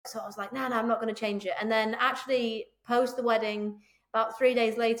So I was like, no, I'm not going to change it. And then actually post the wedding, about 3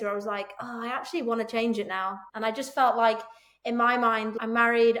 days later, I was like, oh, I actually want to change it now. And I just felt like in my mind, I'm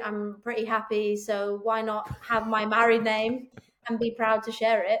married, I'm pretty happy. So why not have my married name and be proud to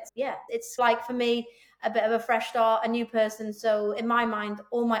share it? Yeah, it's like for me, a bit of a fresh start, a new person. So in my mind,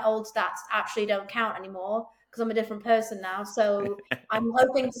 all my old stats actually don't count anymore because I'm a different person now. So I'm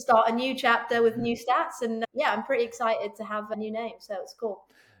hoping to start a new chapter with new stats. And yeah, I'm pretty excited to have a new name. So it's cool.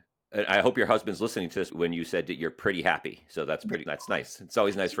 And I hope your husband's listening to this when you said that you're pretty happy. So that's nice. It's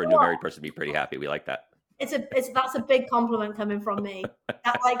always nice for a new married person to be pretty happy. We like that. That's a big compliment coming from me.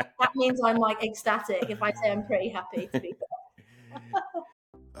 That means I'm like ecstatic if I say I'm pretty happy, to be fair.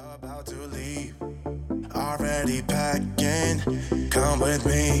 About to leave, already packing. Come with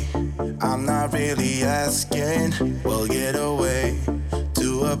me, I'm not really asking. We'll get away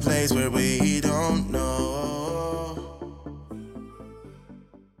to a place where we don't know.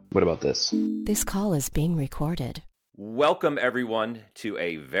 What about this? This call is being recorded. Welcome, everyone, to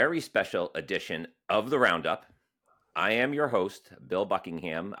a very special edition of The Roundup. I am your host, Bill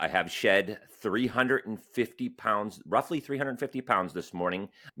Buckingham. I have shed 350 pounds, roughly 350 pounds this morning,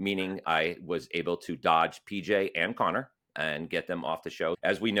 meaning I was able to dodge PJ and Connor and get them off the show.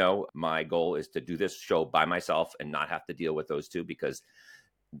 As we know, my goal is to do this show by myself and not have to deal with those two because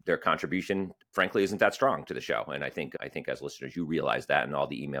their contribution, frankly, isn't that strong to the show. And I think as listeners, you realize that, and all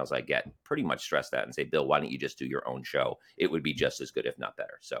the emails I get pretty much stress that and say, Bill, why don't you just do your own show? It would be just as good, if not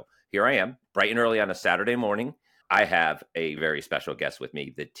better. So here I am, bright and early on a Saturday morning. I have a very special guest with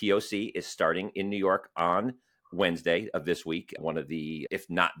me. The TOC is starting in New York on Wednesday of this week, one of the, if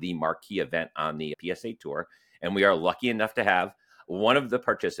not the marquee event on the PSA Tour. And we are lucky enough to have one of the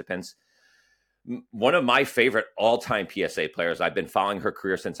participants, one of my favorite all-time PSA players. I've been following her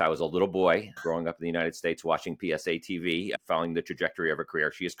career since I was a little boy, growing up in the United States, watching PSA TV, following the trajectory of her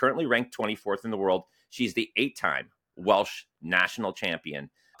career. She is currently ranked 24th in the world. She's the 8-time Welsh national champion.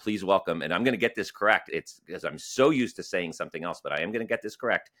 Please welcome, and I'm going to get this correct. It's because I'm so used to saying something else, but I am going to get this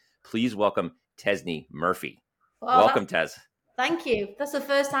correct. Please welcome Tesni Murphy. Welcome, Tez. Thank you. That's the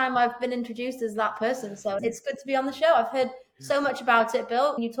first time I've been introduced as that person. So it's good to be on the show. I've heard so much about it,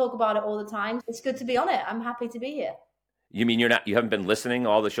 Bill. You talk about it all the time. It's good to be on it. I'm happy to be here. You mean you haven't been listening to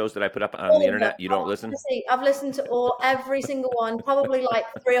all the shows that I put up on the internet? You don't listen? I've listened to every single one, probably like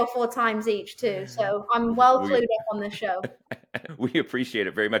 3 or 4 times each too. So I'm well clued up on this show. We appreciate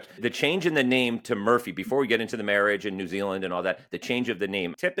it very much. The change in the name to Murphy, before we get into the marriage in New Zealand and all that, the change of the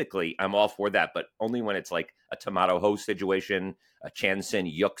name, typically I'm all for that, but only when it's like a Tomato Ho situation, a Chan Sin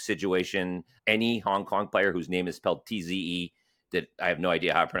Yuk situation, any Hong Kong player whose name is spelled TZE, that I have no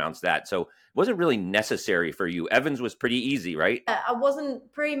idea how to pronounce that. So it wasn't really necessary for you. Evans was pretty easy, right? I wasn't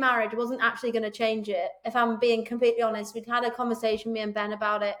pre-marriage, wasn't actually going to change it. If I'm being completely honest, we'd had a conversation, me and Ben,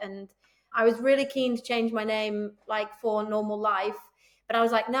 about it. And I was really keen to change my name like for normal life. But I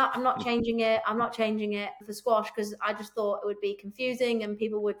was like, no, I'm not changing it. I'm not changing it for squash because I just thought it would be confusing and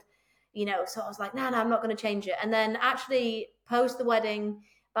people would, so I was like, no, I'm not going to change it. And then actually post the wedding,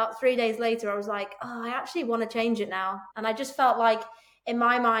 about 3 days later, I was like, oh, I actually want to change it now. And I just felt like in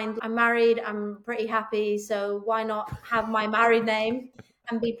my mind, I'm married, I'm pretty happy. So why not have my married name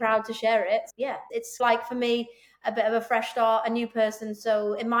and be proud to share it? Yeah, it's like for me, a bit of a fresh start, a new person.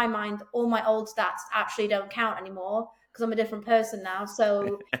 So in my mind, all my old stats actually don't count anymore because I'm a different person now.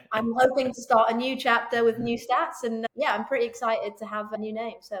 So I'm hoping to start a new chapter with new stats. And yeah, I'm pretty excited to have a new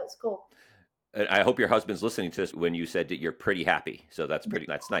name. So it's cool. And I hope your husband's listening to this when you said that you're pretty happy. So that's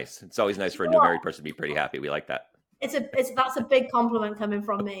nice. It's always nice for a new married person to be pretty happy. We like that. That's a big compliment coming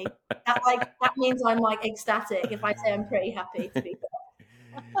from me. That means I'm like ecstatic if I say I'm pretty happy, to be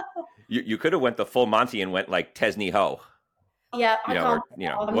fair. You could have went the full Monty and went like Tesni Ho. Yeah, I'm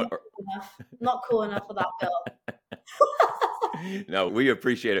not cool enough for that, Bill. No, we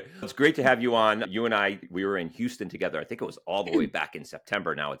appreciate it. It's great to have you on. You and I, we were in Houston together. I think it was all the way back in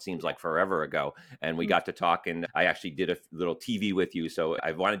September now. It seems like forever ago. And we got to talk, and I actually did a little TV with you. So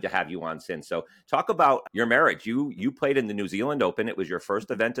I've wanted to have you on since. So talk about your marriage. You played in the New Zealand Open. It was your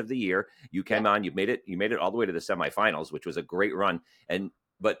first event of the year. You came on, you made it all the way to the semifinals, which was a great run.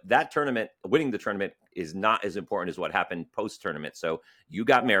 But that tournament, winning the tournament, is not as important as what happened post-tournament. So you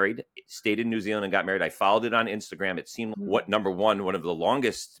got married, stayed in New Zealand and got married. I followed it on Instagram. It seemed one of the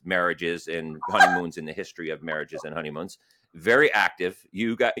longest marriages and honeymoons in the history of marriages and honeymoons. Very active.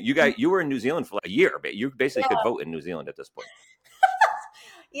 You were in New Zealand for like a year, but you basically could vote in New Zealand at this point.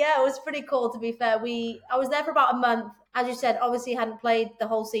 Yeah, it was pretty cool, to be fair. I was there for about a month. As you said, obviously hadn't played the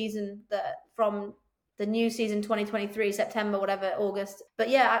whole season from the new season 2023, September, whatever, August. But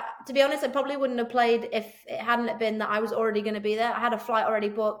yeah, to be honest, I probably wouldn't have played if it hadn't been that I was already going to be there. I had a flight already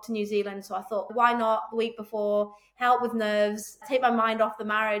booked to New Zealand. So I thought, why not the week before, help with nerves, take my mind off the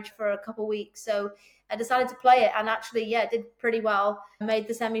marriage for a couple of weeks. So I decided to play it and actually, yeah, did pretty well. I made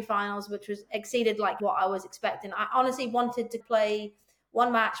the semi-finals, which was exceeded like what I was expecting. I honestly wanted to play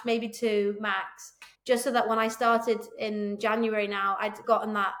one match, maybe two max, just so that when I started in January now, I'd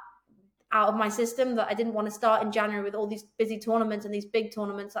gotten that out of my system, that I didn't want to start in January with all these busy tournaments and these big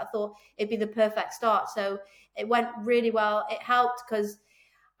tournaments. I thought it'd be the perfect start. So it went really well. It helped because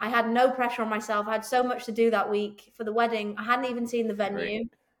I had no pressure on myself. I had so much to do that week for the wedding. I hadn't even seen the venue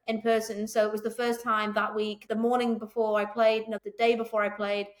in person. So it was the first time that week, the morning before I played, no, the day before I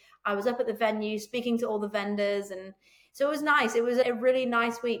played, I was up at the venue speaking to all the vendors. And so it was nice. It was a really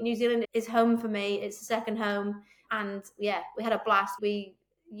nice week. New Zealand is home for me. It's the second home. And yeah, we had a blast. We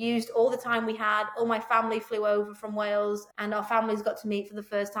used all the time we had. All my family flew over from Wales and our families got to meet for the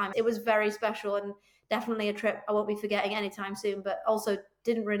first time. It was very special and definitely a trip I won't be forgetting anytime soon, but also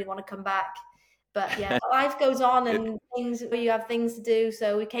didn't really want to come back. But yeah, life goes on and things where you have things to do.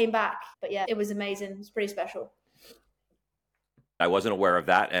 So we came back, but yeah, it was amazing. It was pretty special. I wasn't aware of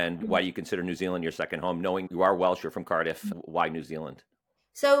that. And why you consider New Zealand your second home, knowing you are Welsh, you're from Cardiff. Why New Zealand?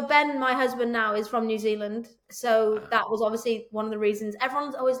 So Ben, my husband now, is from New Zealand. So that was obviously one of the reasons.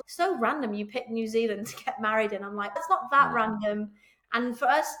 Everyone's always so random. You pick New Zealand to get married in. I'm like, that's not that random. And for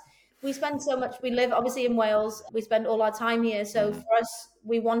us, we spend so much, we live obviously in Wales. We spend all our time here. So for us,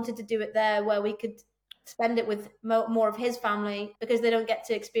 we wanted to do it there where we could spend it with more of his family because they don't get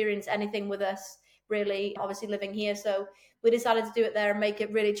to experience anything with us really, obviously living here. So we decided to do it there and make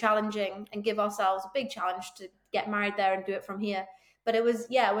it really challenging and give ourselves a big challenge to get married there and do it from here. But it was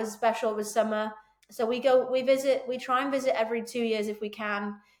special. It was summer. So we try and visit every 2 years if we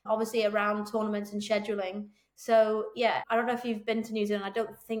can, obviously around tournaments and scheduling. So yeah, I don't know if you've been to New Zealand. I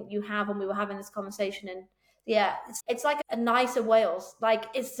don't think you have when we were having this conversation. And yeah, it's like a nicer Wales. Like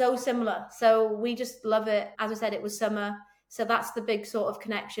it's so similar. So we just love it. As I said, it was summer. So that's the big sort of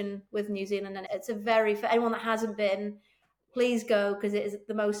connection with New Zealand. And it's for anyone that hasn't been, please go because it is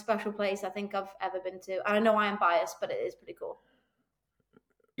the most special place I think I've ever been to. And I know I am biased, but it is pretty cool.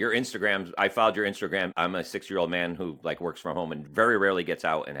 Your Instagram, I followed your Instagram. I'm a 6-year-old man who works from home and very rarely gets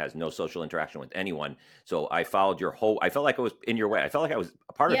out and has no social interaction with anyone. So I followed I felt like I was in your wedding. I felt like I was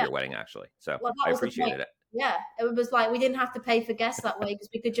a part of your wedding actually. So I appreciated it. Yeah, it was like we didn't have to pay for guests that way because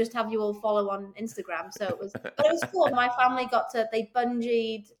we could just have you all follow on Instagram. So it was cool. My family they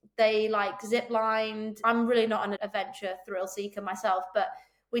bungeed, they zip lined. I'm really not an adventure thrill seeker myself, but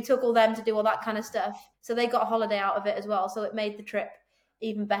we took all them to do all that kind of stuff. So they got a holiday out of it as well. So it made the trip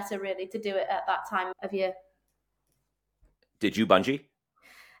even better really to do it at that time of year. Did you bungee?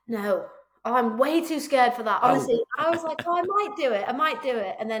 No. Oh, I'm way too scared for that. Honestly, I was like, I might do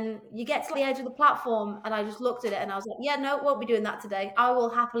it. And then you get to the edge of the platform and I just looked at it and I was like, yeah, no, won't be doing that today. I will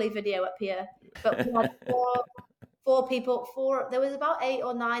happily video up here. But we had four people, there was about 8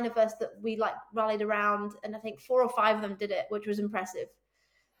 or 9 of us that we rallied around and I think 4 or 5 of them did it, which was impressive.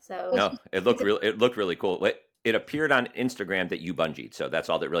 So no, it looked really cool. It appeared on Instagram that you bungeed, so that's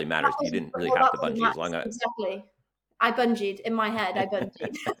all that really matters. You didn't really have to bungee as long as exactly. I bungeed in my head. I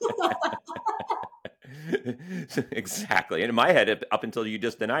bungeed. Exactly. And in my head, up until you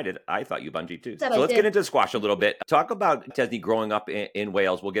just denied it, I thought you bungeed too. So let's get into squash a little bit. Talk about Tesni growing up in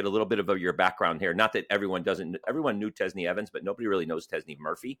Wales. We'll get a little bit of your background here. Not that everyone knew Tesni Evans, but nobody really knows Tesni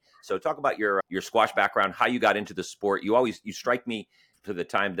Murphy. So talk about your squash background, how you got into the sport. You strike me for the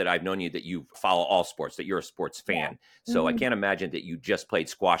time that I've known you that you follow all sports, that you're a sports fan. Yeah. So I can't imagine that you just played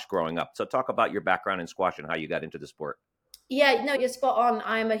squash growing up. So talk about your background in squash and how you got into the sport. Yeah, no, you're spot on.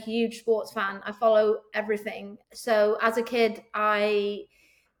 I'm a huge sports fan. I follow everything. So as a kid, my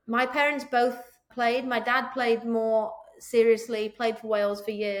parents both played. My dad played more seriously, played for Wales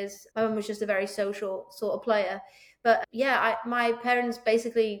for years. My mum was just a very social sort of player. But yeah, my parents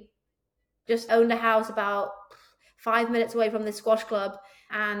basically just owned a house about 5 minutes away from the squash club.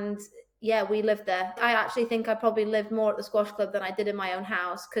 And yeah, we lived there. I actually think I probably lived more at the squash club than I did in my own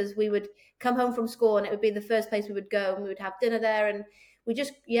house because we would come home from school and it would be the first place we would go and we would have dinner there. And we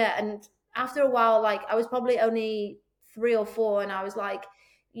just, and after a while, I was probably only 3 or 4 and I was like,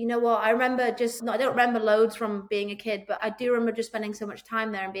 you know what? I remember I don't remember loads from being a kid, but I do remember just spending so much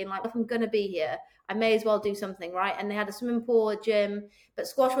time there and being like, if I'm going to be here, I may as well do something, right? And they had a swimming pool, a gym, but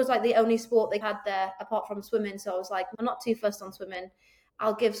squash was the only sport they had there apart from swimming. So I was like, I'm not too fussed on swimming.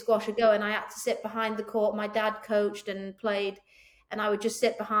 I'll give squash a go. And I had to sit behind the court. My dad coached and played. and I would just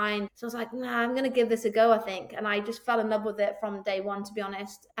sit behind. So I was like, nah, I'm going to give this a go, I think. And I just fell in love with it from day one, to be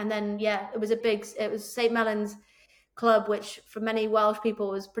honest. And then, yeah, it was St. Mellon's club, which for many Welsh people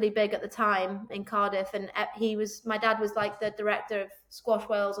was pretty big at the time in Cardiff. And my dad was like the director of Squash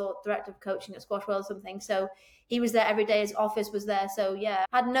Wales or director of coaching at Squash Wales, something. So he was there every day. His office was there. So yeah,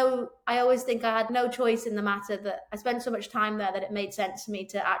 I always think I had no choice in the matter, that I spent so much time there that it made sense to me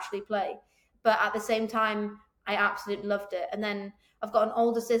to actually play. But at the same time, I absolutely loved it. And then I've got an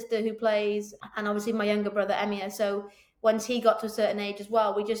older sister who plays, and obviously my younger brother, Emir. So once he got to a certain age as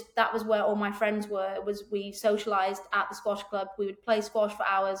well, that was where all my friends were. We socialized at the squash club. We would play squash for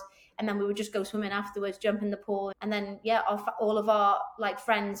hours, and then we would just go swimming afterwards, jump in the pool. And then, yeah, all of our like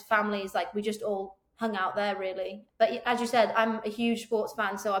friends, families, like we just all hung out there really. But as you said, I'm a huge sports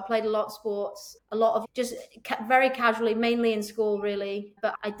fan. So I played a lot of sports, a lot of just very casually, mainly in school really.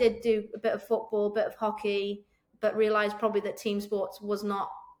 But I did do a bit of football, a bit of hockey, but realized probably that team sports was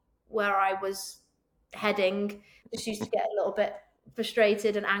not where I was heading. Just used to get a little bit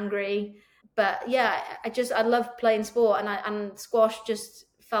frustrated and angry. But yeah, I love playing sport, and squash just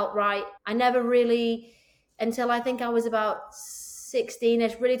felt right. I never really, until I think I was about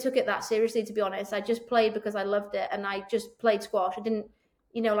 16ish, really took it that seriously, to be honest. I just played because I loved it, and I just played squash. I didn't,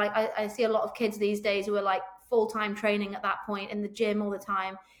 like I see a lot of kids these days who are like full-time training at that point in the gym all the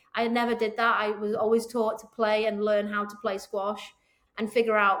time. I never did that. I was always taught to play and learn how to play squash and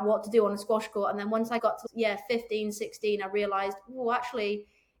figure out what to do on a squash court. And then once I got to 15, 16, I realized, actually,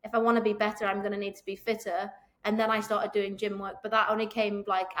 if I want to be better, I'm going to need to be fitter. And then I started doing gym work, but that only came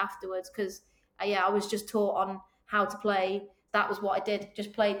like afterwards, because I was just taught on how to play. That was what I did.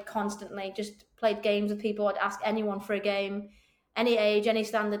 Just played constantly, just played games with people. I'd ask anyone for a game, any age, any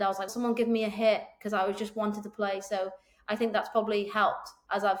standard. I was like, someone give me a hit, because I was just wanted to play. So I think that's probably helped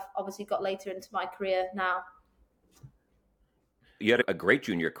as I've obviously got later into my career now. You had a great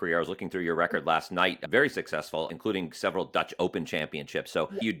junior career. I was looking through your record last night. Very successful, including several Dutch Open championships. So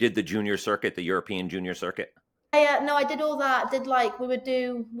you did the junior circuit, the European junior circuit? No, I did all that.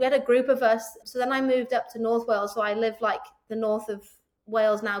 We had a group of us. So then I moved up to North Wales. So I live like the north of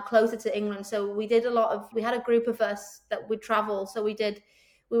Wales now, closer to England. So we had a group of us that would travel. So we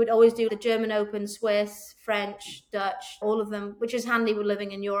would always do the German Open, Swiss, French, Dutch, all of them, which is handy with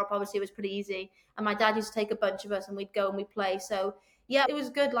living in Europe. Obviously, it was pretty easy. And my dad used to take a bunch of us and we'd go and we'd play. So yeah, it was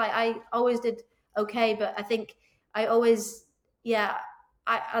good. Like I always did okay, but I think I always,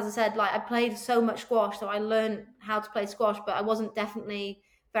 as I said, like I played so much squash, so I learned how to play squash, but I wasn't definitely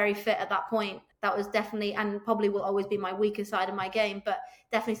very fit at that point. That was definitely, and probably will always be, my weaker side of my game, but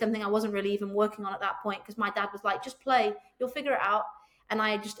definitely something I wasn't really even working on at that point, because my dad was like, just play, you'll figure it out. And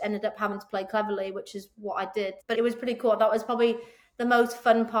I just ended up having to play cleverly, which is what I did. But it was pretty cool. That was probably the most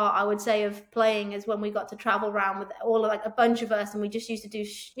fun part, I would say, of playing, is when we got to travel around with a bunch of us, and we just used to do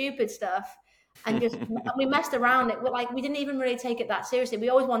stupid stuff. And just we messed around. We didn't even really take it that seriously. We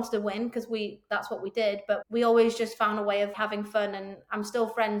always wanted to win, because that's what we did, but we always just found a way of having fun. And I'm still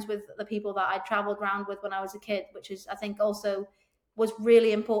friends with the people that I traveled around with when I was a kid, which is, I think, also was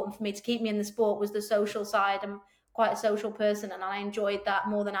really important for me to keep me in the sport, was the social side. I'm quite a social person, and I enjoyed that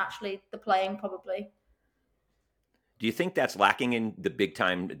more than actually the playing, probably. Do you think that's lacking in the big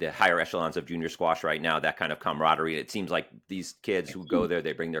time, the higher echelons of junior squash right now, that kind of camaraderie? It seems like these kids who go there,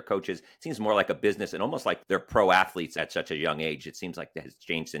 they bring their coaches. It seems more like a business, and almost like they're pro athletes at such a young age. It seems like that has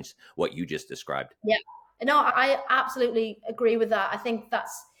changed since what you just described. Yeah, no, I absolutely agree with that. I think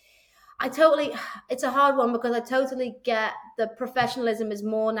it's a hard one, because I totally get the professionalism is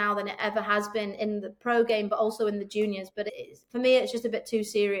more now than it ever has been in the pro game, but also in the juniors. But for me, it's just a bit too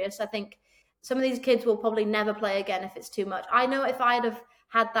serious. I think some of these kids will probably never play again if it's too much. I know if I'd have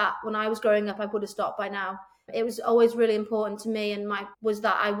had that when I was growing up, I would have stopped by now. It was always really important to me, and was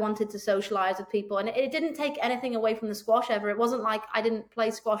that I wanted to socialize with people. And it didn't take anything away from the squash ever. It wasn't like I didn't play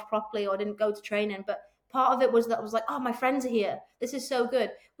squash properly or didn't go to training, but part of it was that I was like, oh, my friends are here. This is so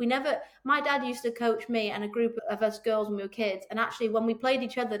good. My dad used to coach me and a group of us girls when we were kids. And actually, when we played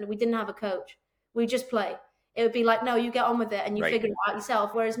each other, we didn't have a coach. We just play. It would be like, no, you get on with it and you figure it out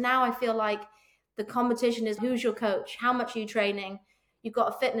yourself. Whereas now I feel like the competition is, who's your coach? How much are you training? You've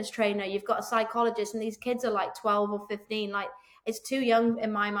got a fitness trainer, you've got a psychologist, and these kids are like 12 or 15. Like, it's too young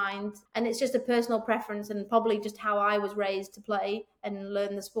in my mind. And it's just a personal preference, and probably just how I was raised to play and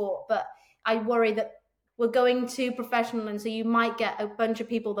learn the sport. But I worry that we're going too professional, and so you might get a bunch of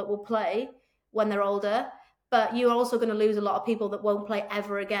people that will play when they're older, but you're also going to lose a lot of people that won't play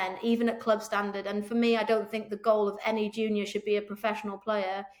ever again, even at club standard. And for me, I don't think the goal of any junior should be a professional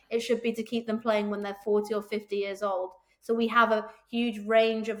player. It should be to keep them playing when they're 40 or 50 years old. So we have a huge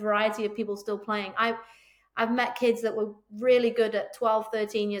range of variety of people still playing. I've met kids that were really good at 12,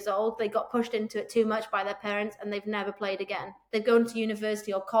 13 years old. They got pushed into it too much by their parents and they've never played again. They've gone to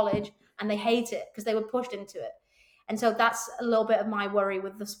university or college and they hate it because they were pushed into it. And so that's a little bit of my worry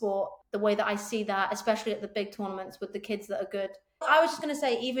with the sport, the way that I see that, especially at the big tournaments with the kids that are good. I was just going to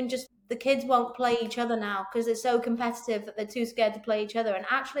say, even just the kids won't play each other now because it's so competitive that they're too scared to play each other. And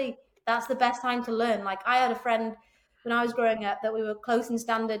actually, that's the best time to learn. Like, I had a friend when I was growing up that we were close in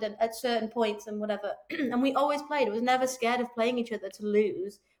standard and at certain points and whatever. And we always played. It was never scared of playing each other to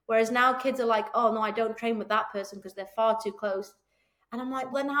lose. Whereas now kids are like, oh, no, I don't train with that person because they're far too close. And I'm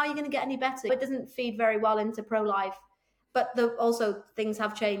like, well, then how are you going to get any better? It doesn't feed very well into pro life. But also things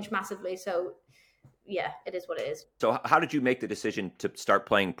have changed massively. So, yeah, it is what it is. So how did you make the decision to start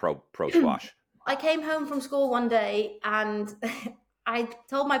playing pro squash? I came home from school one day and I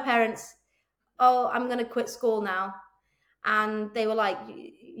told my parents, oh, I'm going to quit school now. And they were like,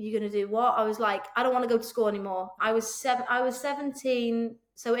 you're going to do what? I was like, I don't want to go to school anymore. I was 17.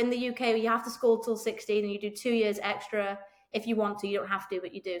 So in the UK, you have to school till 16 and you do 2 years extra if you want to. You don't have to,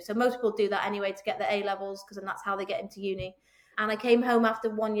 but you do. So most people do that anyway to get their A levels because then that's how they get into uni. And I came home after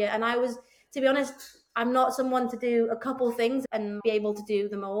 1 year and I was, to be honest, I'm not someone to do a couple things and be able to do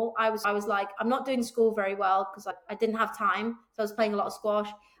them all. I was like, I'm not doing school very well because I didn't have time. So I was playing a lot of squash.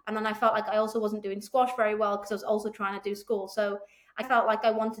 And then I felt like I also wasn't doing squash very well because I was also trying to do school. So I felt like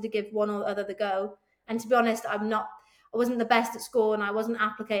I wanted to give one or the other the go. And to be honest, I wasn't the best at school and I wasn't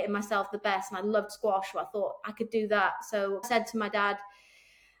applicating myself the best. And I loved squash. So I thought I could do that. So I said to my dad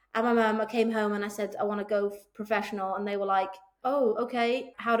and my mum, I came home and I said, I want to go professional. And they were like, oh,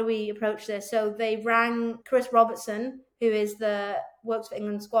 okay, how do we approach this? So they rang Chris Robertson, who works for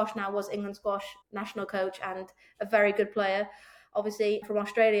England Squash now, was England Squash national coach and a very good player, obviously from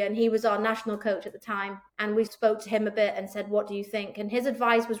Australia. And he was our national coach at the time. And we spoke to him a bit and said, what do you think? And his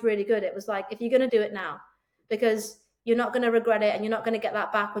advice was really good. It was like, if you're going to do it now, because you're not going to regret it and you're not going to get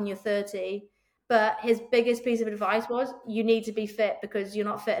that back when you're 30. But his biggest piece of advice was, you need to be fit because you're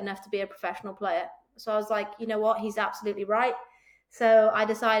not fit enough to be a professional player. So I was like, you know what? He's absolutely right. So I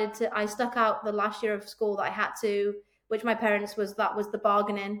decided I stuck out the last year of school that I had to, which my parents that was the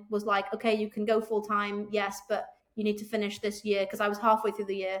bargaining, was like, okay, you can go full time, yes, but you need to finish this year, because I was halfway through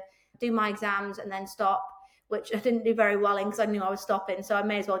the year, do my exams and then stop, which I didn't do very well in because I knew I was stopping, so I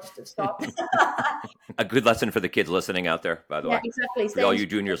may as well just have stopped. A good lesson for the kids listening out there, by the way. Exactly. For all you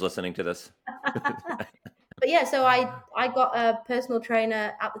juniors listening to this. But yeah, so I got a personal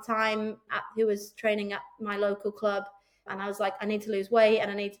trainer at the time who was training at my local club. And I was like, I need to lose weight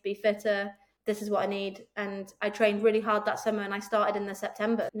and I need to be fitter. This is what I need. And I trained really hard that summer and I started in the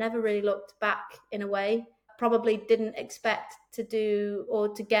September. Never really looked back in a way. Probably didn't expect to do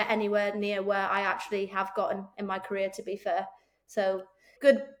or to get anywhere near where I actually have gotten in my career, to be fair. So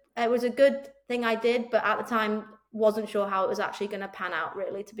good. It was a good thing I did, but at the time wasn't sure how it was actually going to pan out,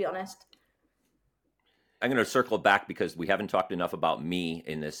 really, to be honest. I'm going to circle back because we haven't talked enough about me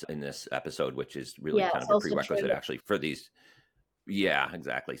in this episode, which is really kind of a prerequisite actually for these. Yeah,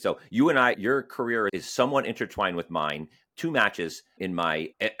 exactly. So you and your career is somewhat intertwined with mine. 2 matches in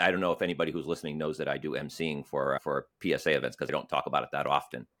I don't know if anybody who's listening knows that I do emceeing for PSA events because I don't talk about it that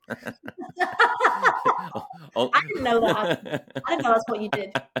often. I didn't know that. I didn't know that's what you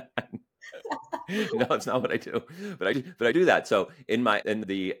did. No, it's not what I do, but I do that. So in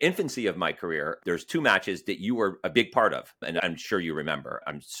the infancy of my career, there's 2 matches that you were a big part of, and I'm sure you remember.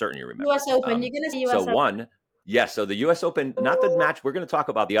 I'm certain you remember. U.S. Open. You're going to see U.S. Open. One, yes. So the U.S. Open, not the match. We're going to talk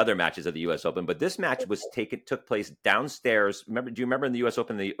about the other matches of the U.S. Open, but this match took place downstairs. Do you remember in the U.S.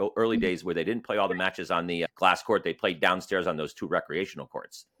 Open the early days where they didn't play all the matches on the glass court? They played downstairs on those 2 recreational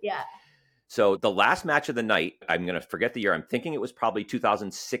courts. Yeah. So the last match of the night, I'm going to forget the year. I'm thinking it was probably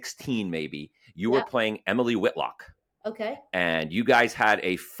 2016, maybe. You were playing Emily Whitlock. Okay. And you guys had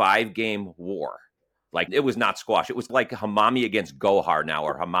a 5-game war. Like, it was not squash. It was like Hamami against Gohar now,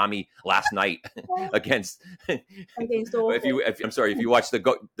 or Hamami last night against. If you watched the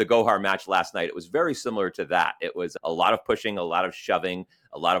Gohar match last night, it was very similar to that. It was a lot of pushing, a lot of shoving,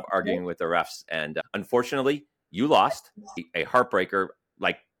 a lot of arguing with the refs. And unfortunately, you lost a heartbreaker,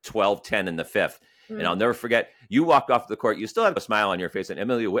 like 12-10 in the 5th. And I'll never forget, you walked off the court. You still had a smile on your face. And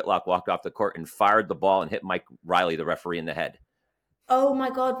Amelia Whitlock walked off the court and fired the ball and hit Mike Riley, the referee, in the head. Oh, my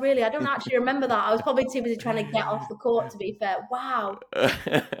God, really? I don't actually remember that. I was probably too busy trying to get off the court, to be fair. Wow.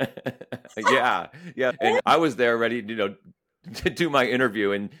 Yeah. And I was there ready, to do my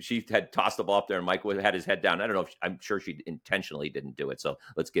interview, and she had tossed the ball up there, and Mike had his head down. I don't know I'm sure she intentionally didn't do it. So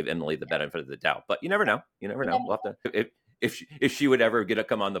let's give Emily the benefit of the doubt. But you never know. We'll have to, if she would ever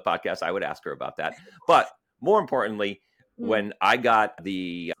come on the podcast, I would ask her about that. But more importantly, when I got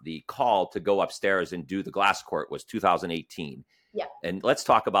the call to go upstairs and do the glass court was 2018. Yeah. And let's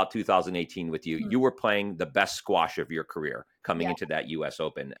talk about 2018 with you. You were playing the best squash of your career coming into that US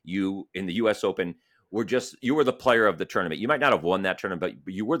Open. You in the US Open you were the player of the tournament. You might not have won that tournament,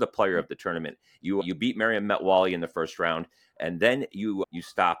 but you were the player of the tournament. You beat Mariam Metwally in the first round, and then you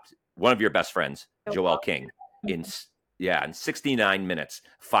stopped one of your best friends, Joelle King, in 69 minutes,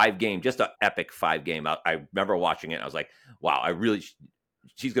 5-game, just an epic 5-game. I remember watching it. And I was like, wow,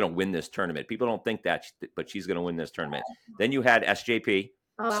 she's going to win this tournament. People don't think that, but she's going to win this tournament. Then you had SJP,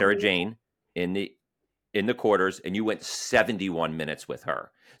 Sarah Jane, in the quarters, and you went 71 minutes with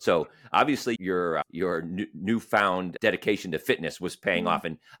her. So obviously your newfound dedication to fitness was paying off.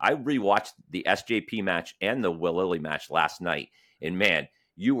 And I rewatched the SJP match and the Will Lilly match last night. And man,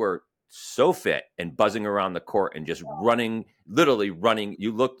 you were so fit and buzzing around the court and just literally running.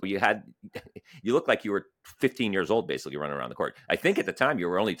 You looked like you were 15 years old, basically running around the court. I think at the time you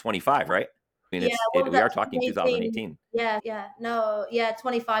were only 25, right? I mean, we are talking 2018. Yeah. No,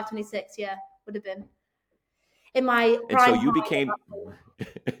 25, 26. Yeah, would have been. In my prime. And so you became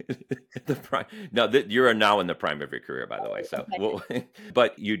the prime. No, you're now in the prime of your career, by the way. So,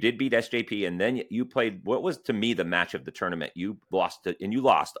 but you did beat SJP, and then you played what was to me the match of the tournament. You lost it, and you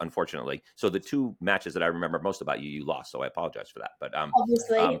lost, unfortunately. So the two matches that I remember most about you lost. So I apologize for that. But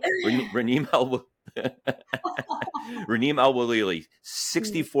obviously, Raneem El-Walili,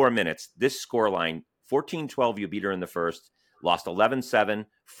 64 minutes. This scoreline, 14-12. You beat her in the first. Lost 11-7,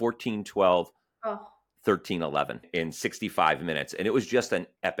 14-12. 13-11 in 65 minutes. And it was just an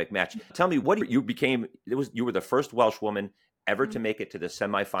epic match. Tell me what you became. You were the first Welsh woman ever to make it to the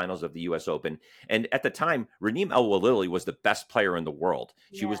semifinals of the US Open. And at the time, Raneem El-Walili was the best player in the world.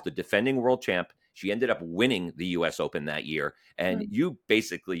 She was the defending world champ. She ended up winning the US Open that year. And you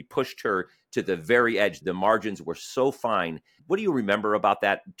basically pushed her to the very edge. The margins were so fine. What do you remember about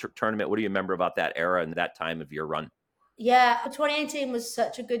that tournament? What do you remember about that era and that time of your run? Yeah, 2018 was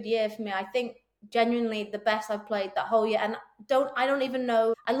such a good year for me. I think genuinely the best I've played that whole year. And I don't even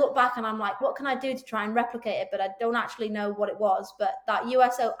know. I look back and I'm like, what can I do to try and replicate it? But I don't actually know what it was. But that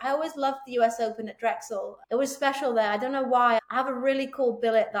I always loved the US Open at Drexel. It was special there. I don't know why. I have a really cool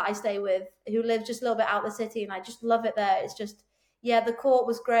billet that I stay with who lives just a little bit out of the city, and I just love it there. It's just, the court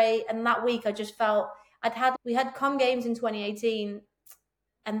was great. And that week I just felt we had Com Games in 2018,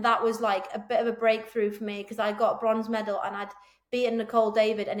 and that was like a bit of a breakthrough for me because I got a bronze medal and I'd beaten Nicole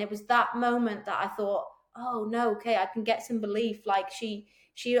David, and it was that moment that I thought, oh no, okay, I can get some belief. Like she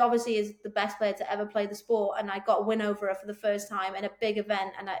obviously is the best player to ever play the sport, and I got a win over her for the first time in a big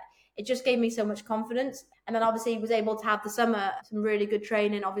event, and it just gave me so much confidence. And then obviously was able to have the summer, some really good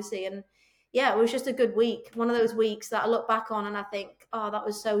training, obviously, and it was just a good week. One of those weeks that I look back on and I think, oh, that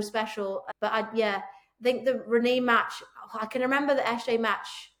was so special. But I think the Raneem match, I can remember the SJ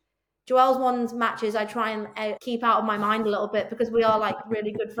match. Joelle's one's matches I try and keep out of my mind a little bit because we are like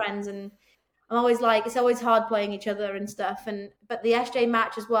really good friends, and I'm always like, it's always hard playing each other and stuff. But the SJ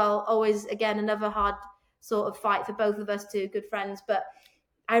match as well, always again another hard sort of fight for both of us, two good friends. But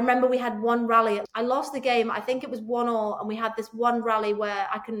I remember we had one rally. I lost the game. I think it was 1-1, and we had this one rally where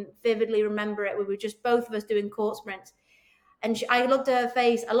I can vividly remember it. We were just both of us doing court sprints. And I looked at her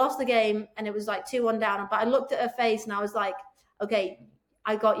face. I lost the game, and it was like 2-1 down. But I looked at her face, and I was like, okay,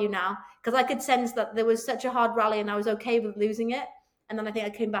 I got you now. Because I could sense that there was such a hard rally, and I was okay with losing it. And then I think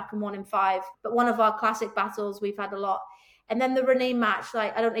I came back and won in 5. But one of our classic battles, we've had a lot. And then the Raneem match,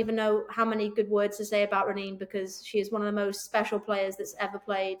 like I don't even know how many good words to say about Raneem because she is one of the most special players that's ever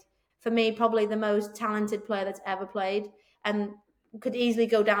played. For me, probably the most talented player that's ever played, and could easily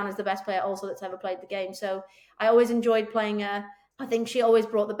go down as the best player also that's ever played the game. So I always enjoyed playing her. I think she always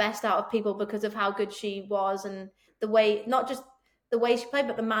brought the best out of people because of how good she was, and the way, not just the way she played,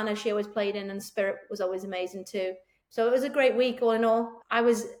 but the manner she always played in, and the spirit was always amazing too. So it was a great week all in all. I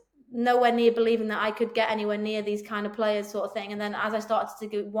was nowhere near believing that I could get anywhere near these kind of players sort of thing. And then as I started to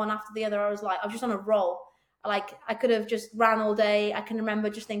go one after the other, I was just on a roll. Like I could have just ran all day. I can remember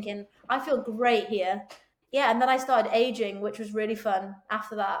just thinking, I feel great here. Yeah. And then I started aging, which was really fun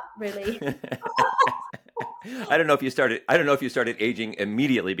after that, really. I don't know if you started aging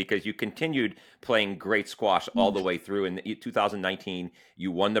immediately because you continued playing great squash all the way through. In 2019,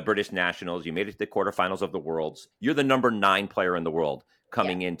 you won the British Nationals. You made it to the quarterfinals of the Worlds. You're the number 9 player in the world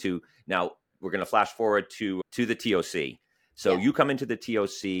coming into. Now we're going to flash forward to the TOC. So you come into the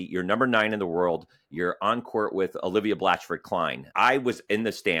TOC, you're number 9 in the world. You're on court with Olivia Blatchford-Klein. I was in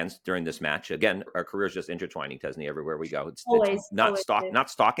the stands during this match. Again, our careers just intertwining, Tesni, everywhere we go. It's not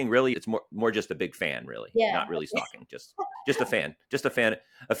stalking, really. It's more just a big fan, really. Yeah. Not really stalking, just just a fan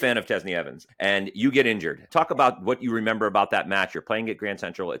of Tesni Evans. And you get injured. Talk about what you remember about that match. You're playing at Grand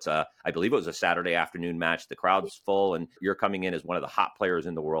Central. It's I believe it was a Saturday afternoon match. The crowd's full, and you're coming in as one of the hot players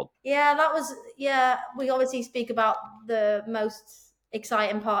in the world. Yeah, we obviously speak about the most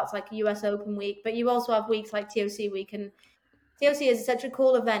exciting parts like US Open week, but you also have weeks like TOC week, and TOC is such a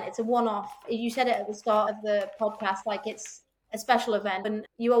cool event. It's a one-off. You said it at the start of the podcast, like it's a special event, and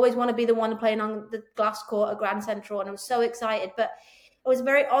you always want to be the one playing on the glass court at Grand Central, and I was so excited. But it was a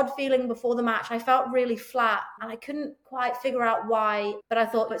very odd feeling before the match. I felt really flat, and I couldn't quite figure out why, but I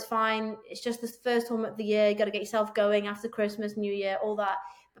thought it's fine. It's just the first tournament of the year. You got to get yourself going after Christmas, New Year, all that.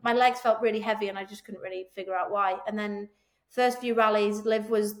 But my legs felt really heavy, and I just couldn't really figure out why. And then first few rallies, Liv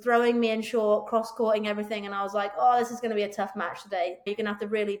was throwing me in short, cross-courting everything, and I was like, oh, this is going to be a tough match today. You're going to have to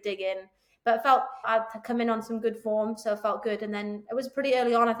really dig in. But I felt I'd come in on some good form, so it felt good. And then it was pretty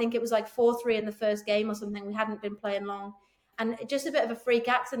early on. I think it was like 4-3 in the first game or something. We hadn't been playing long. And just a bit of a freak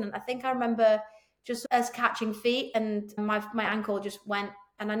accident. I think I remember just us catching feet, and my ankle just went.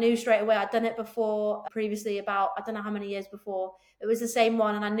 And I knew straight away. I'd done it before, previously, about, I don't know how many years before. It was the same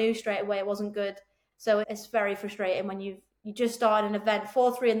one, and I knew straight away it wasn't good. So it's very frustrating when you just started an event,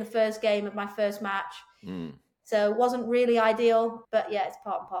 4-3 in the first game of my first match. So it wasn't really ideal, but yeah, it's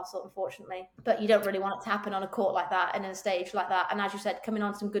part and parcel, unfortunately. But you don't really want it to happen on a court like that and in a stage like that. And as you said, coming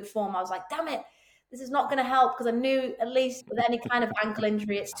on some good form, I was like, damn it, this is not going to help, because I knew at least with any kind of ankle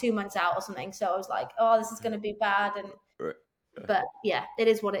injury, it's 2 months out or something. So I was like, oh, this is going to be bad. But yeah, it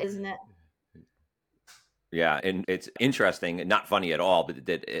is what it is, isn't it? Yeah, and it's interesting, not funny at all, but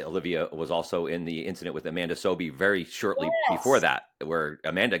that Olivia was also in the incident with Amanda Sobey very shortly before that, where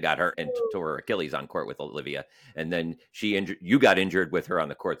Amanda got hurt and tore her Achilles on court with Olivia, and then you got injured with her on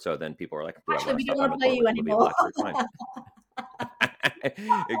the court. So then people were like, actually, we don't want to play you anymore.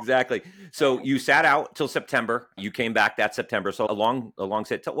 Exactly. So you sat out till September. You came back that September. So a long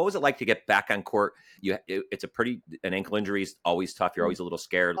set. What was it like to get back on court? It's an ankle injury is always tough. You're always a little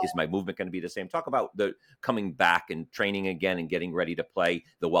scared. Is my movement going to be the same? Talk about the coming back and training again and getting ready to play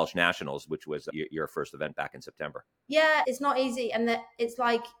the Welsh Nationals, which was your first event back in September. Yeah, it's not easy. And it's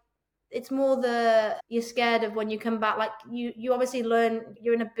like, it's more you're scared of when you come back. Like you obviously learn,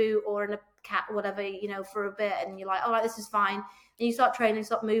 you're in a boot or in a cat or whatever, for a bit, and you're like, all right, this is fine. And you start training,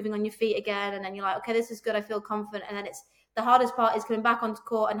 start moving on your feet again, and then you're like, okay, this is good, I feel confident. And then the hardest part is coming back onto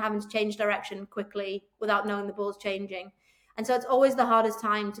court and having to change direction quickly without knowing the ball's changing. And so it's always the hardest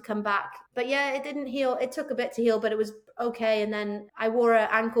time to come back. But yeah, it didn't heal. It took a bit to heal, but it was okay. And then I wore an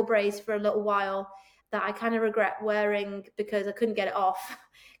ankle brace for a little while that I kind of regret wearing because I couldn't get it off.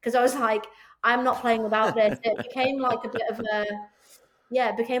 Because I was like, I'm not playing without this. It became like a bit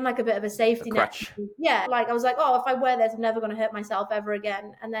of a safety net. Yeah, like I was like, oh, if I wear this, I'm never going to hurt myself ever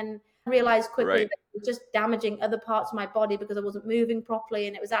again. And then I realized quickly that it was just damaging other parts of my body because I wasn't moving properly,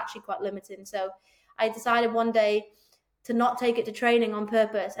 and it was actually quite limiting. So I decided one day to not take it to training on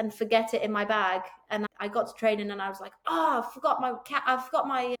purpose and forget it in my bag. And I got to training and I was like, oh, I forgot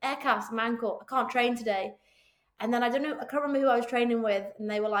my air cast in my ankle. I can't train today. And then I can't remember who I was training with, and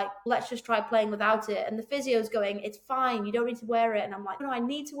they were like, let's just try playing without it. And the physio's going, it's fine, you don't need to wear it. And I'm like, no, I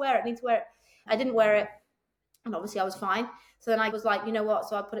need to wear it. I didn't wear it, and obviously I was fine. So then I was like, you know what?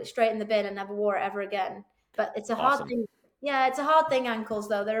 So I put it straight in the bin and never wore it ever again. But it's a hard thing. Yeah, it's a hard thing, ankles,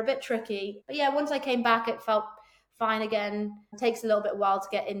 though. They're a bit tricky. But yeah, once I came back, it felt fine again. It takes a little bit while to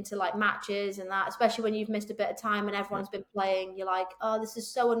get into like matches and that, especially when you've missed a bit of time and everyone's been playing. You're like, oh, this is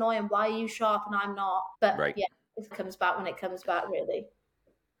so annoying. Why are you sharp and I'm not? But yeah. It comes back when it comes back, really.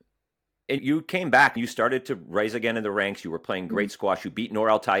 And you came back, you started to rise again in the ranks. You were playing great squash. You beat Nour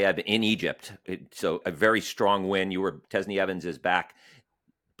El Tayeb in Egypt. So a very strong win. Tesni Evans is back.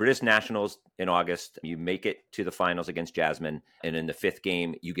 British Nationals in August. You make it to the finals against Jasmine. And in the fifth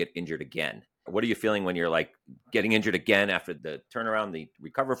game, you get injured again. What are you feeling when you're like getting injured again after the turnaround, the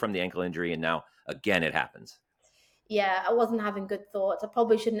recover from the ankle injury, and now again it happens? Yeah, I wasn't having good thoughts. I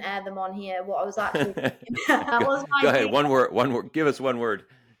probably shouldn't air them on here. What I was actually thinking. Go ahead. One word. Give us one word.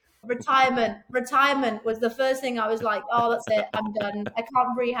 Retirement. Retirement was the first thing I was like, oh, that's it. I'm done. I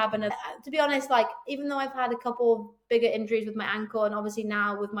can't rehab another. To be honest, like, even though I've had a couple of bigger injuries with my ankle and obviously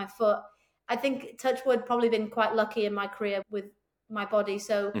now with my foot, I think touchwood probably been quite lucky in my career with my body.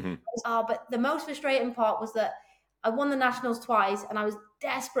 So, but the most frustrating part was that I won the Nationals twice and I was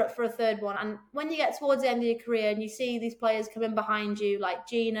desperate for a third one. And when you get towards the end of your career and you see these players coming behind you, like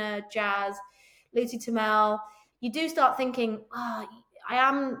Gina, Jazz, Lucy Tamel, you do start thinking, I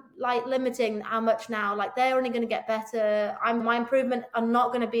am like limiting how much now. Like they're only going to get better. My improvement are not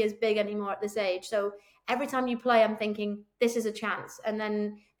going to be as big anymore at this age. So every time you play, I'm thinking this is a chance. And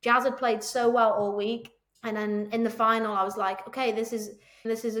then Jazz had played so well all week. And then in the final, I was like, okay, this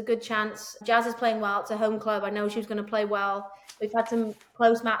is a good chance. Jazz is playing well. It's a home club. I know she was going to play well. We've had some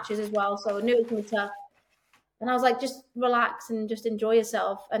close matches as well, so I knew it was going to be tough. And I was like, just relax and just enjoy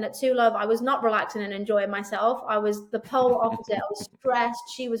yourself. And at 2-Love, I was not relaxing and enjoying myself. I was the polar opposite. I was stressed.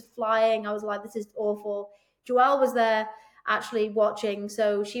 She was flying. I was like, this is awful. Joelle was there actually watching.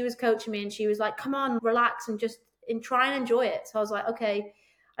 So she was coaching me and she was like, come on, relax and just try and enjoy it. So I was like, okay.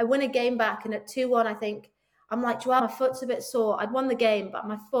 I win a game back. And at 2-1, I think, I'm like, Joelle, my foot's a bit sore. I'd won the game, but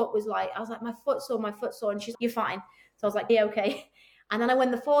my foot was like, I was like, my foot's sore. And she's like, you're fine. So I was like, yeah, okay. And then I win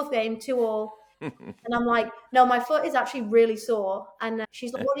the fourth game, 2-2. And I'm like, no, my foot is actually really sore. And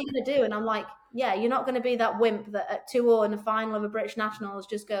she's like, what are you going to do? And I'm like, yeah, you're not going to be that wimp that at 2-2 in the final of a British Nationals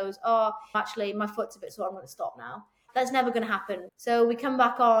just goes, oh, actually, my foot's a bit sore. I'm going to stop now. That's never going to happen. So we come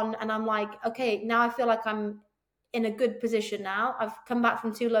back on and I'm like, okay, now I feel like I'm in a good position now. I've come back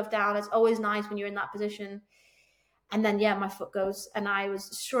from 2-Love down. It's always nice when you're in that position. And then, yeah, my foot goes. And I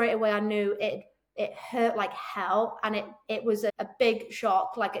was straight away, I knew it hurt like hell, and it was a big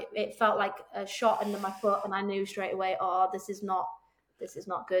shock. Like it felt like a shot into my foot, and I knew straight away, oh, this is not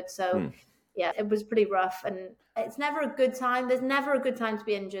good. So yeah, it was pretty rough, and it's never a good time. There's never a good time to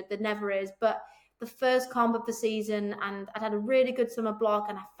be injured. There never is. But the first comp of the season, and I'd had a really good summer block,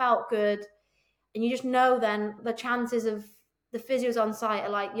 and I felt good. And you just know then the chances of the physios on site are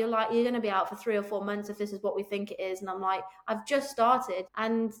like, you're going to be out for 3 or 4 months if this is what we think it is. And I'm like, I've just started,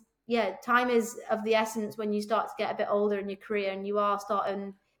 and yeah, time is of the essence when you start to get a bit older in your career and you are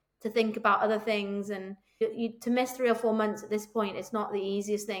starting to think about other things. And to miss 3 or 4 months at this point, it's not the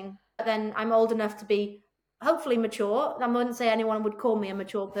easiest thing. But then I'm old enough to be hopefully mature. I wouldn't say anyone would call me a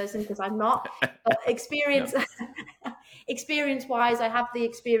mature person because I'm not. But experience-wise, I have the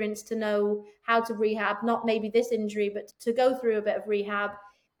experience to know how to rehab, not maybe this injury, but to go through a bit of rehab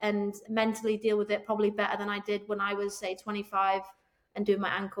and mentally deal with it probably better than I did when I was, say, 25 and doing my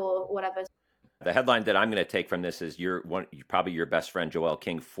ankle or whatever. The headline that I'm going to take from this is probably your best friend, Joelle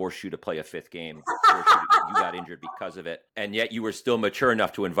King, forced you to play a 5th game. You got injured because of it. And yet you were still mature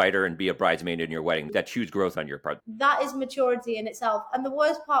enough to invite her and be a bridesmaid in your wedding. That's huge growth on your part. That is maturity in itself. And the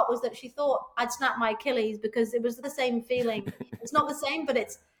worst part was that she thought I'd snapped my Achilles because it was the same feeling. It's not the same, but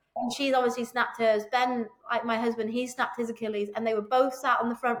and she's obviously snapped hers. Ben, like my husband, he snapped his Achilles, and they were both sat on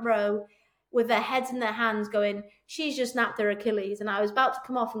the front row with their heads in their hands going, she's just snapped her Achilles. And I was about to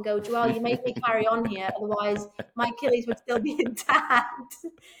come off and go, Joelle, you made me carry on here. Otherwise, my Achilles would still be intact.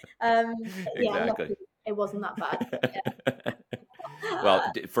 Yeah, exactly. It wasn't that bad. Yeah.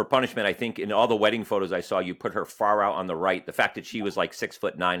 Well, for punishment, I think in all the wedding photos I saw, you put her far out on the right. The fact that she was like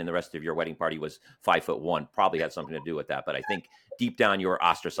 6'9" and the rest of your wedding party was 5'1" probably had something to do with that. But I think deep down you were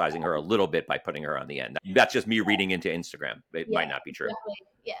ostracizing her a little bit by putting her on the end. That's just me reading into Instagram. It might not be true. Definitely.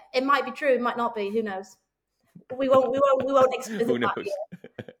 Yeah, it might be true. It might not be. Who knows? We won't explicit. Who knows?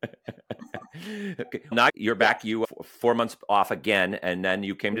 Okay. Now you're back. You 4 months off again, and then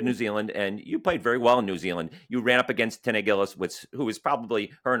you came to New Zealand, and you played very well in New Zealand. You ran up against Tene Gillis, who is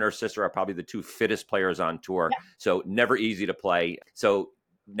probably, her and her sister are probably the 2 fittest players on tour. Yeah. So never easy to play. So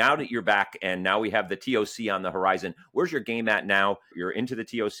now that you're back, and now we have the TOC on the horizon, where's your game at now? You're into the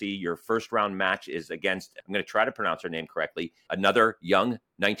TOC. Your first round match is against, I'm going to try to pronounce her name correctly, another young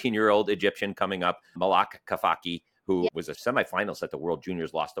 19-year-old Egyptian coming up, Malak Kafaki, who was a semifinalist at the World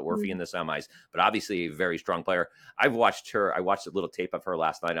Juniors, lost to Orphy in the semis, but obviously a very strong player. I watched a little tape of her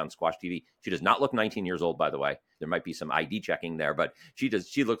last night on Squash TV. She does not look 19 years old, by the way. There might be some ID checking there, but she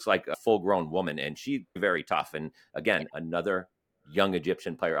looks like a full-grown woman, and she's very tough. And again, another young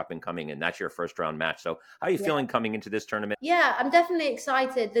Egyptian player up and coming, and that's your first round match. So how are you feeling coming into this tournament? Yeah, I'm definitely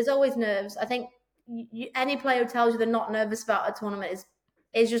excited. There's always nerves. I think any player who tells you they're not nervous about a tournament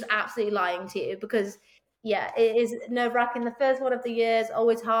is just absolutely lying to you, because yeah, it is nerve-wracking. The first one of the year is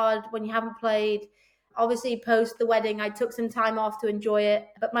always hard when you haven't played. Obviously, post the wedding, I took some time off to enjoy it,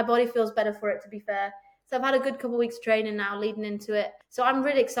 but my body feels better for it, to be fair. So I've had a good couple of weeks training now leading into it. So I'm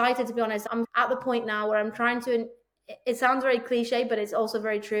really excited, to be honest. I'm at the point now where I'm trying to, it sounds very cliche, but it's also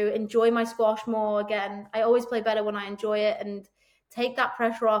very true, enjoy my squash more again. I always play better when I enjoy it, and take that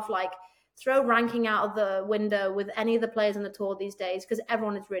pressure off, like throw ranking out of the window with any of the players on the tour these days, because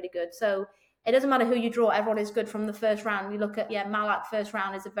everyone is really good. So it doesn't matter who you draw, everyone is good from the first round. You look at, Malak first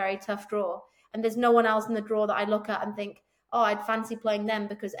round is a very tough draw. And there's no one else in the draw that I look at and think, oh, I'd fancy playing them,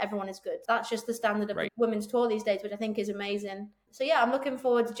 because everyone is good. That's just the standard of the women's tour these days, which I think is amazing. So yeah, I'm looking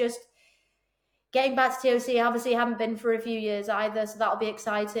forward to just getting back to TOC. Obviously, I haven't been for a few years either, so that'll be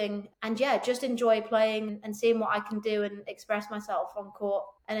exciting. And yeah, just enjoy playing and seeing what I can do and express myself on court,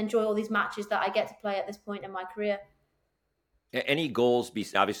 and enjoy all these matches that I get to play at this point in my career. Any goals?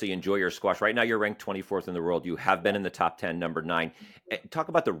 Obviously, enjoy your squash. Right now, you're ranked 24th in the world. You have been in the top 10, number 9. Talk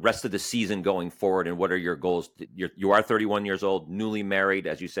about the rest of the season going forward, and what are your goals? You are 31 years old, newly married,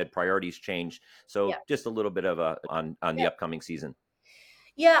 as you said. Priorities changed. So, Yeah. just a little bit of on the upcoming season.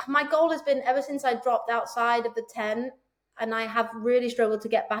 Yeah, my goal has been ever since I dropped outside of the 10, and I have really struggled to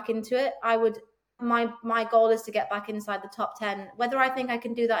get back into it. My goal is to get back inside the top 10. Whether I think I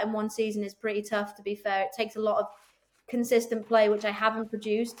can do that in one season is pretty tough, to be fair. It takes a lot of consistent play, which I haven't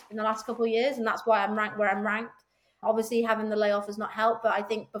produced in the last couple of years, and that's why I'm ranked where I'm ranked. Obviously, having the layoff has not helped, but I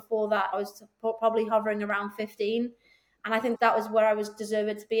think before that I was probably hovering around 15, and I think that was where I was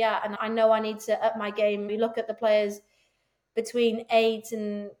deserved to be at. And I know I need to up my game. You look at the players between 8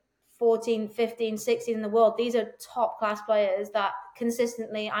 and 14, 15, 16 in the world. These are top class players that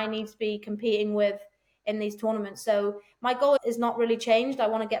consistently I need to be competing with in these tournaments. So my goal is not really changed. I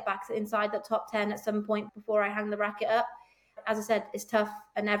want to get back inside the top 10 at some point before I hang the racket up. As I said, it's tough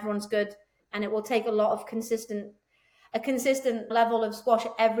and everyone's good, and it will take a lot of consistent level of squash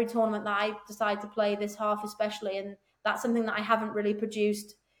at every tournament that I decide to play this half especially. And that's something that I haven't really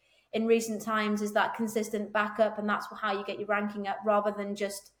produced in recent times, is that consistent backup, and that's how you get your ranking up, rather than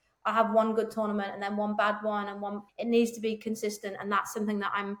just I have one good tournament and then one bad one and one. It needs to be consistent, and that's something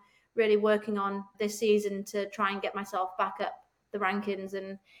that I'm really working on this season to try and get myself back up the rankings.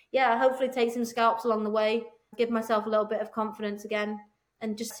 And yeah, hopefully take some scalps along the way, give myself a little bit of confidence again,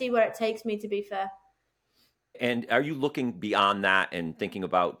 and just see where it takes me, to be fair. And are you looking beyond that and thinking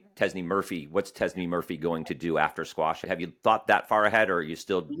about Tesni Murphy? What's Tesni Murphy going to do after squash? Have you thought that far ahead, or are you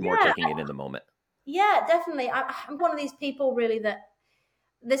still more taking it in the moment? Yeah, definitely. I'm one of these people really that,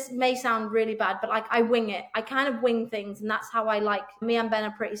 this may sound really bad, but like I wing it. I kind of wing things, and that's how I like. Me and Ben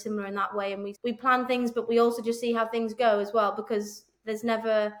are pretty similar in that way, and we plan things, but we also just see how things go as well, because there's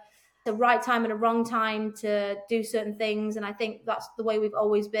never the right time and a wrong time to do certain things. And I think that's the way we've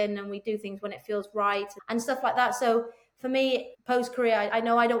always been, and we do things when it feels right and stuff like that. So for me, post-career, I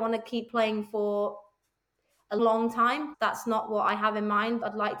know I don't want to keep playing for a long time. That's not what I have in mind.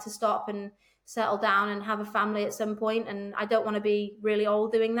 I'd like to stop and settle down and have a family at some point, and I don't want to be really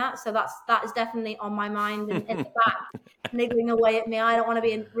old doing that. So that is definitely on my mind and in the back, niggling away at me. I don't want to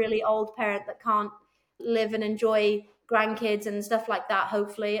be a really old parent that can't live and enjoy grandkids and stuff like that,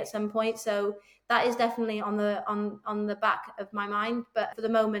 hopefully at some point. So that is definitely on the back of my mind. But for the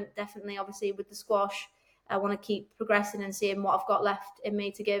moment, definitely, obviously, with the squash, I want to keep progressing and seeing what I've got left in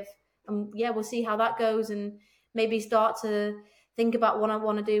me to give. And yeah, we'll see how that goes, and maybe start to think about what I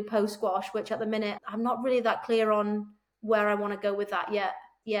want to do post squash, which at the minute I'm not really that clear on where I want to go with that yet.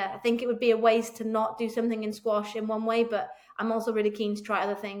 Yeah, I think it would be a waste to not do something in squash in one way, but I'm also really keen to try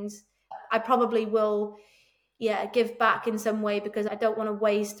other things. I probably will, give back in some way, because I don't want to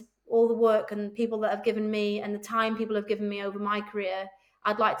waste all the work and people that have given me and the time people have given me over my career.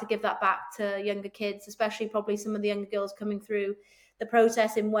 I'd like to give that back to younger kids, especially probably some of the younger girls coming through the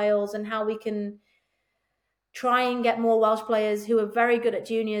process in Wales, and how we can try and get more Welsh players who are very good at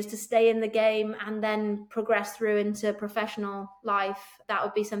juniors to stay in the game and then progress through into professional life. That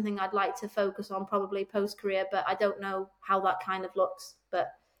would be something I'd like to focus on probably post-career, but I don't know how that kind of looks. But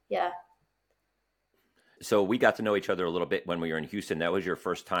yeah. So we got to know each other a little bit when we were in Houston. That was your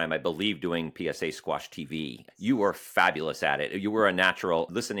first time, I believe, doing PSA Squash TV. You were fabulous at it. You were a natural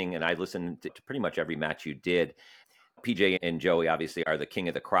listening, and I listened to pretty much every match you did. PJ and Joey obviously are the king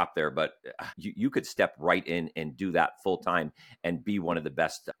of the crop there, but you could step right in and do that full time and be one of the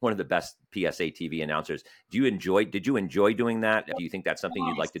best PSA TV announcers. Did you enjoy doing that? Do you think that's something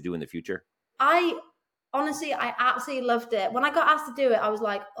you'd like to do in the future? Honestly, I absolutely loved it. When I got asked to do it, I was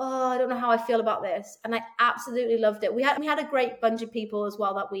like, oh, I don't know how I feel about this. And I absolutely loved it. We had a great bunch of people as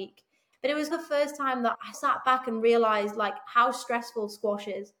well that week. But it was the first time that I sat back and realized like how stressful squash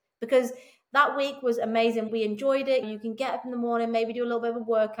is, because that week was amazing. We enjoyed it. You can get up in the morning, maybe do a little bit of a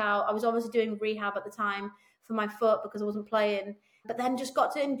workout. I was obviously doing rehab at the time for my foot because I wasn't playing, but then just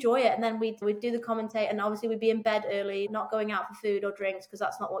got to enjoy it. And then we'd do the commentate, and obviously we'd be in bed early, not going out for food or drinks because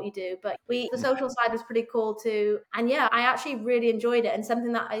that's not what you do. But the social side was pretty cool too. And yeah, I actually really enjoyed it, and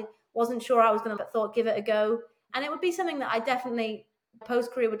something that I wasn't sure I was going to, but thought give it a go. And it would be something that I definitely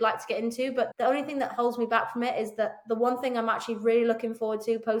post-career would like to get into, but the only thing that holds me back from it is that the one thing I'm actually really looking forward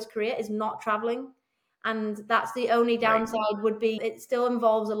to post-career is not traveling. And that's the only downside. Right. Would be it still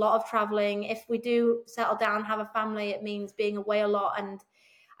involves a lot of traveling. If we do settle down, have a family, it means being away a lot. And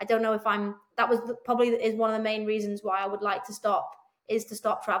I don't know if probably is one of the main reasons why I would like to stop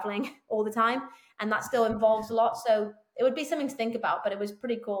traveling all the time. And that still involves a lot. So it would be something to think about, but it was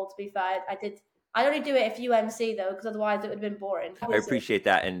pretty cool, to be fair. I did I'd only do it if you MC though, because otherwise it would have been boring. I appreciate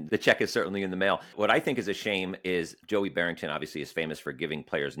that. And the check is certainly in the mail. What I think is a shame is Joey Barrington obviously is famous for giving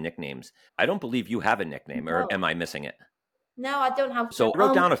players nicknames. I don't believe you have a nickname, or am I missing it? No, I don't have. So I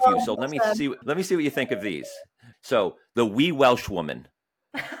wrote down a few. So let me see what you think of these. So the wee Welsh woman.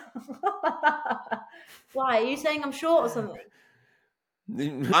 Why? Are you saying I'm short or something?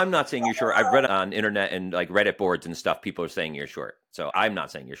 I'm not saying you're short. I've read it on internet and like Reddit boards and stuff. People are saying you're short. So I'm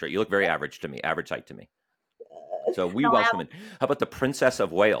not saying you're short. You look very average to me, average height to me. So wee Welsh woman. How about the Princess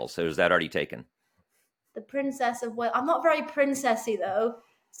of Wales? So is that already taken? The Princess of Wales. I'm not very princessy though,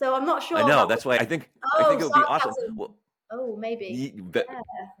 so I'm not sure. I know. That's why I think it would be awesome. Well, oh, maybe.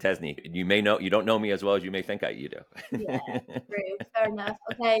 Tesni, you don't know me as well as you may think you do. Yeah, true. Fair enough.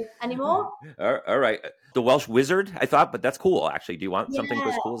 Okay. Any more? All right. The Welsh Wizard, I thought, but that's cool, actually. Do you want something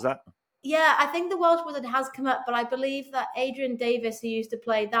as cool as that? Yeah, I think the Welsh Wizard has come up, but I believe that Adrian Davis, who used to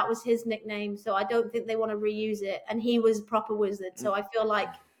play, that was his nickname, so I don't think they want to reuse it. And he was proper wizard, so I feel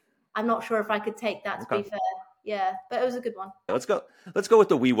like I'm not sure if I could take that, to be fair. Yeah, but it was a good one. Let's go with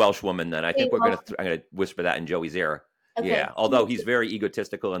the wee Welsh woman then. I think I'm going to whisper that in Joey's ear. Okay. Yeah, although he's very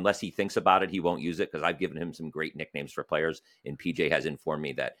egotistical. Unless he thinks about it, he won't use it, because I've given him some great nicknames for players, and PJ has informed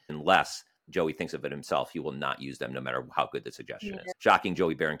me that unless Joey thinks of it himself, he will not use them no matter how good the suggestion is. Shocking,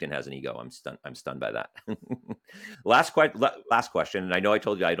 Joey Barrington has an ego. I'm stunned by that. Last question, and I know I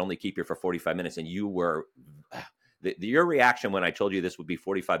told you I'd only keep you for 45 minutes, and you were... your reaction when I told you this would be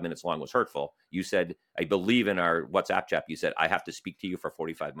 45 minutes long was hurtful. You said, I believe in our WhatsApp chat, you said, I have to speak to you for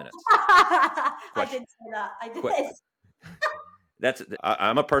 45 minutes. I did say that. I did.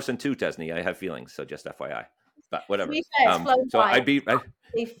 I'm a person too, Tesni. I have feelings, so just FYI. But whatever. We've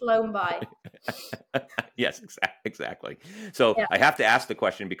flown by. Yes, exactly. So I have to ask the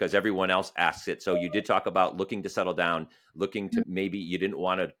question because everyone else asks it. So you did talk about looking to settle down, looking to maybe you didn't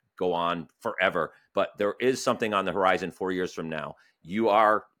want to go on forever, but there is something on the horizon 4 years from now.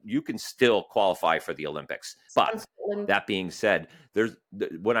 You can still qualify for the Olympics. But that being said,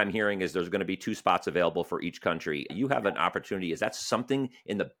 what I'm hearing is there's going to be 2 spots available for each country. You have an opportunity. Is that something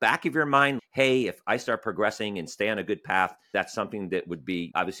in the back of your mind? Hey, if I start progressing and stay on a good path, that's something that would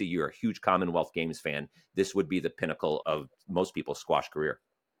be, obviously you're a huge Commonwealth Games fan. This would be the pinnacle of most people's squash career.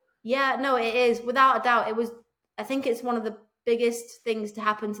 Yeah, no, it is. Without a doubt. I think it's one of the biggest things to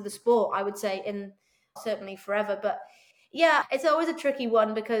happen to the sport, I would say, in certainly forever. But yeah, it's always a tricky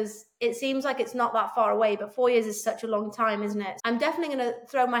one because it seems like it's not that far away, but 4 years is such a long time, isn't it? I'm definitely going to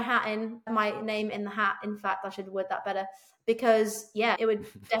throw my name in the hat. In fact, I should word that better because it would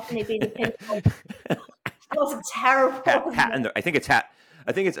definitely be the pinnacle. That was terrible. I think it's hat.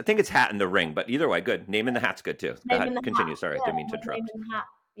 I think it's hat in the ring, but either way, good. Name in the hat's good too. Go ahead, continue. Sorry, I didn't mean to interrupt. Name in the hat.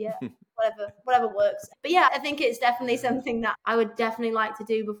 Yeah, whatever works. But yeah, I think it's definitely something that I would definitely like to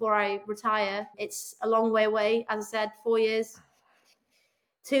do before I retire. It's a long way away, as I said, 4 years.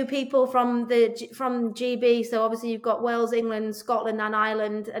 2 people from GB, so obviously you've got Wales, England, Scotland, and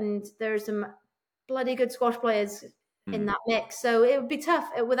Ireland, and there's some bloody good squash players in that mix. So it would be tough,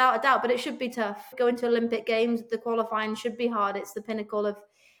 without a doubt, but it should be tough. Going to Olympic Games, the qualifying should be hard. It's the pinnacle of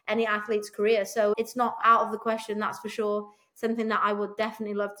any athlete's career, so it's not out of the question, that's for sure. Something that I would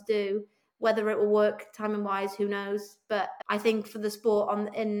definitely love to do. Whether it will work timing-wise, who knows? But I think for the sport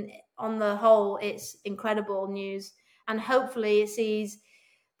on the whole, it's incredible news. And hopefully it sees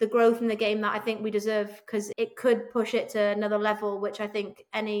the growth in the game that I think we deserve, because it could push it to another level, which I think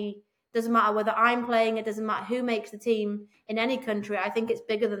doesn't matter whether I'm playing, it doesn't matter who makes the team in any country. I think it's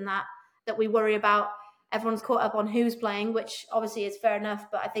bigger than that we worry about. Everyone's caught up on who's playing, which obviously is fair enough,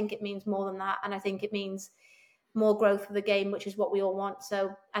 but I think it means more than that. And I think it means more growth for the game, which is what we all want.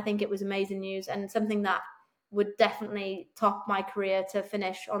 So I think it was amazing news, and something that would definitely top my career. To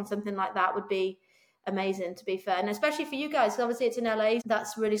finish on something like that would be amazing, to be fair. And especially for you guys, because obviously it's in LA.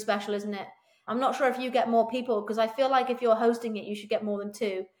 That's really special, isn't it? I'm not sure if you get more people, because I feel like if you're hosting it, you should get more than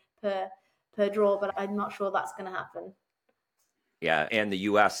 2 per draw, but I'm not sure that's going to happen. Yeah, and the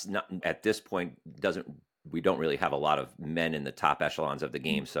U.S. at this point we don't really have a lot of men in the top echelons of the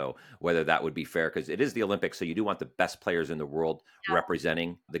game. So whether that would be fair, because it is the Olympics, so you do want the best players in the world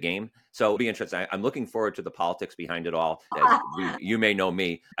representing the game. So it'll be interesting. I'm looking forward to the politics behind it all. As you may know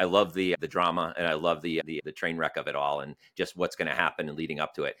me, I love the drama, and I love the train wreck of it all, and just what's going to happen and leading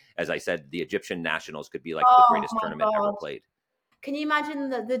up to it. As I said, the Egyptian Nationals could be like the greatest tournament ever played. Can you imagine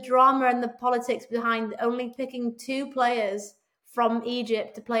the drama and the politics behind only picking 2 players from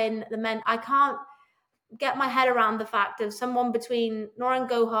Egypt to play in the men? I can't get my head around the fact of someone between Noran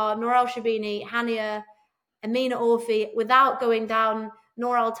Gohar, Noor El Shabini, Hania, Amina Orfi, without going down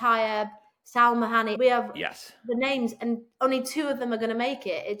Noor El Tayeb, Salma Hani. We have the names, and only 2 of them are going to make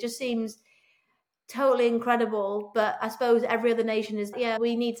it. It just seems totally incredible. But I suppose every other nation is,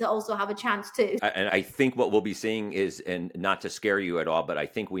 we need to also have a chance too. And I think what we'll be seeing is, and not to scare you at all, but I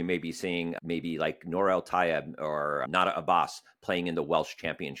think we may be seeing maybe like Nour El Tayeb or Nada Abbas playing in the Welsh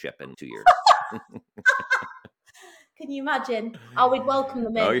Championship in 2 years. Can you imagine? I would welcome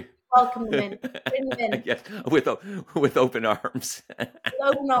them in. Welcome them in. Bring them in. Yes, with open arms.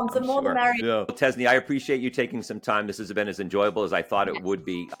 Open arms, the more the merrier. No. Tesni, I appreciate you taking some time. This has been as enjoyable as I thought it would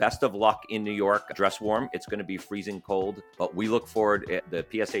be. Best of luck in New York. Dress warm. It's going to be freezing cold, but we look forward. The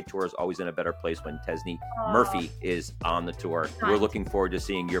PSA Tour is always in a better place when Tesni Murphy is on the tour. Nice. We're looking forward to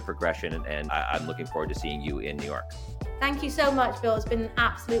seeing your progression, and I'm looking forward to seeing you in New York. Thank you so much, Bill. It's been an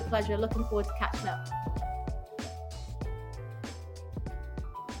absolute pleasure. Looking forward to catching up.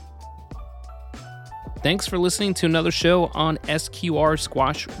 Thanks for listening to another show on SQR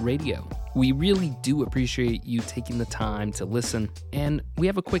Squash Radio. We really do appreciate you taking the time to listen, and we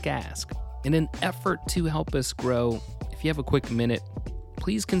have a quick ask. In an effort to help us grow, if you have a quick minute,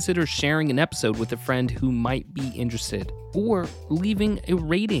 please consider sharing an episode with a friend who might be interested, or leaving a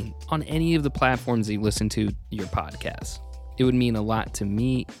rating on any of the platforms that you listen to your podcasts. It would mean a lot to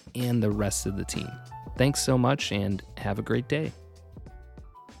me and the rest of the team. Thanks so much, and have a great day.